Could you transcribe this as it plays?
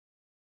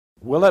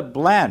Will it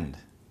blend?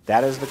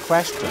 That is the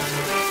question.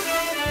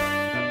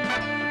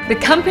 The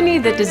company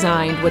that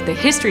designed what the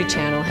History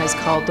Channel has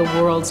called the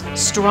world's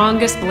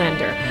strongest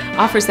blender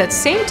offers that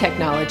same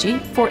technology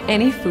for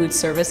any food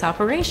service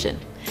operation.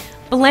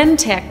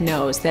 Blendtec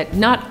knows that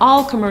not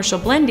all commercial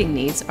blending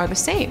needs are the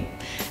same.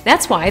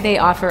 That's why they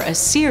offer a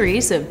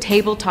series of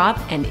tabletop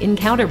and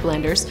in-counter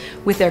blenders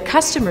with their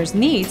customers'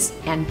 needs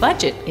and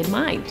budget in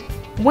mind.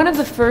 One of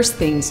the first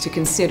things to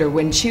consider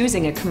when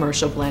choosing a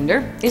commercial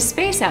blender is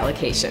space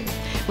allocation.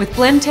 With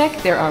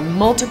Blendtec, there are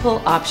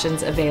multiple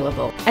options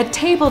available. A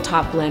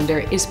tabletop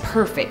blender is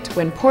perfect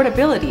when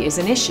portability is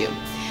an issue.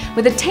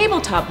 With a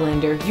tabletop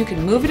blender, you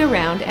can move it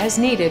around as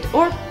needed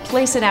or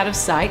place it out of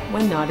sight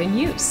when not in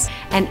use.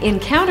 An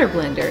in-counter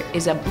blender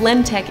is a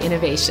Blendtec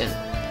innovation.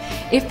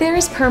 If there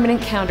is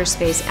permanent counter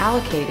space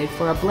allocated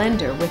for a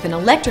blender with an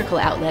electrical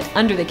outlet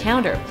under the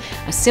counter,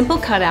 a simple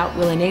cutout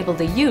will enable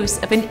the use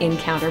of an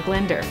in-counter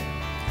blender.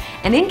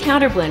 An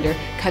in-counter blender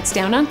cuts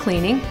down on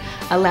cleaning,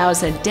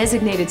 allows a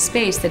designated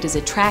space that is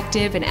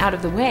attractive and out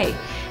of the way,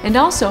 and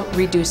also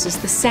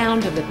reduces the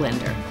sound of the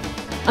blender.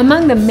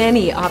 Among the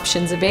many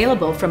options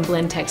available from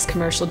Blendtec's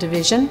commercial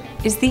division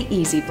is the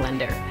Easy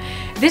Blender.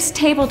 This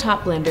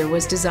tabletop blender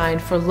was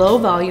designed for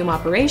low-volume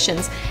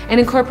operations and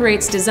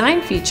incorporates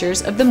design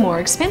features of the more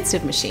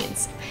expensive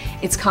machines.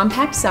 Its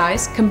compact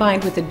size,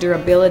 combined with the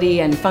durability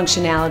and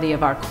functionality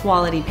of our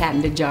quality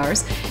patented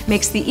jars,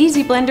 makes the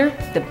Easy Blender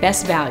the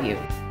best value.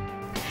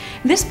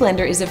 This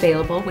blender is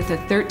available with a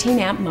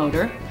 13-amp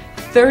motor,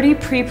 30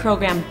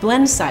 pre-programmed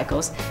blend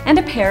cycles, and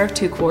a pair of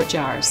 2-quart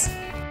jars.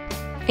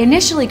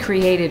 Initially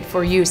created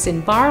for use in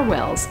bar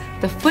wells,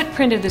 the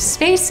footprint of the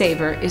Space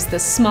Saver is the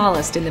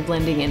smallest in the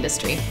blending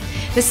industry.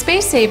 The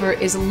Space Saver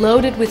is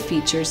loaded with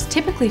features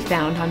typically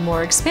found on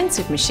more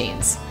expensive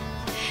machines.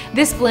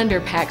 This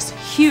blender packs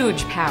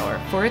huge power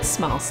for its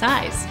small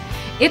size.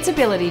 Its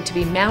ability to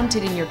be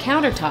mounted in your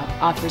countertop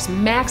offers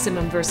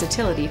maximum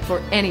versatility for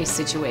any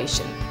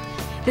situation.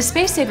 The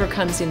Space Saver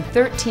comes in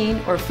 13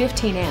 or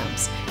 15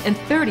 amps and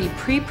 30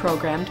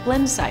 pre-programmed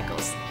blend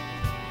cycles.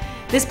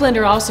 This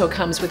blender also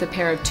comes with a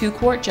pair of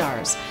 2-quart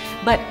jars,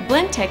 but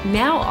Blendtec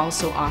now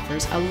also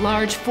offers a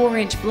large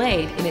 4-inch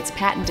blade in its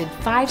patented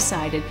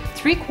 5-sided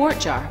 3-quart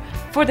jar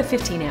for the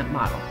 15-amp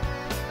model.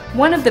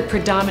 One of the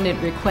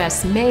predominant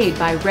requests made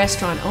by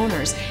restaurant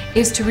owners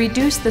is to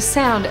reduce the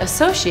sound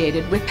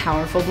associated with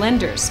powerful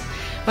blenders.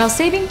 While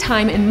saving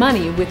time and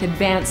money with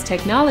advanced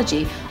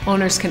technology,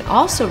 owners can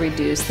also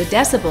reduce the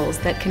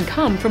decibels that can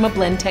come from a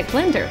Blendtec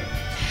blender.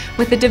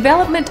 With the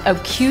development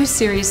of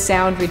Q-Series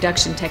sound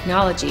reduction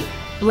technology,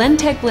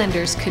 Blendtec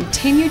blenders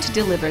continue to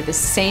deliver the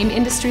same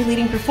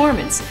industry-leading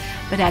performance,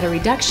 but at a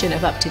reduction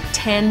of up to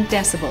 10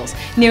 decibels,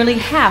 nearly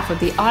half of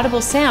the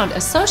audible sound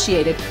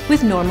associated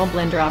with normal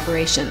blender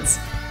operations.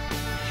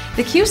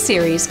 The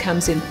Q-Series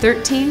comes in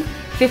 13,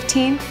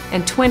 15,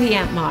 and 20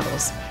 amp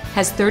models,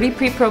 has 30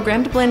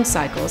 pre-programmed blend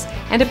cycles,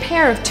 and a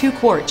pair of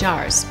 2-quart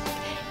jars.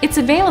 It's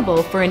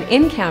available for an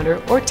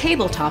in-counter or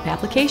tabletop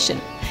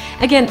application.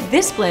 Again,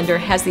 this blender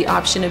has the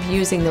option of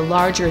using the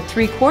larger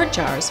 3-quart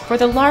jars for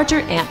the larger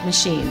amp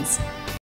machines.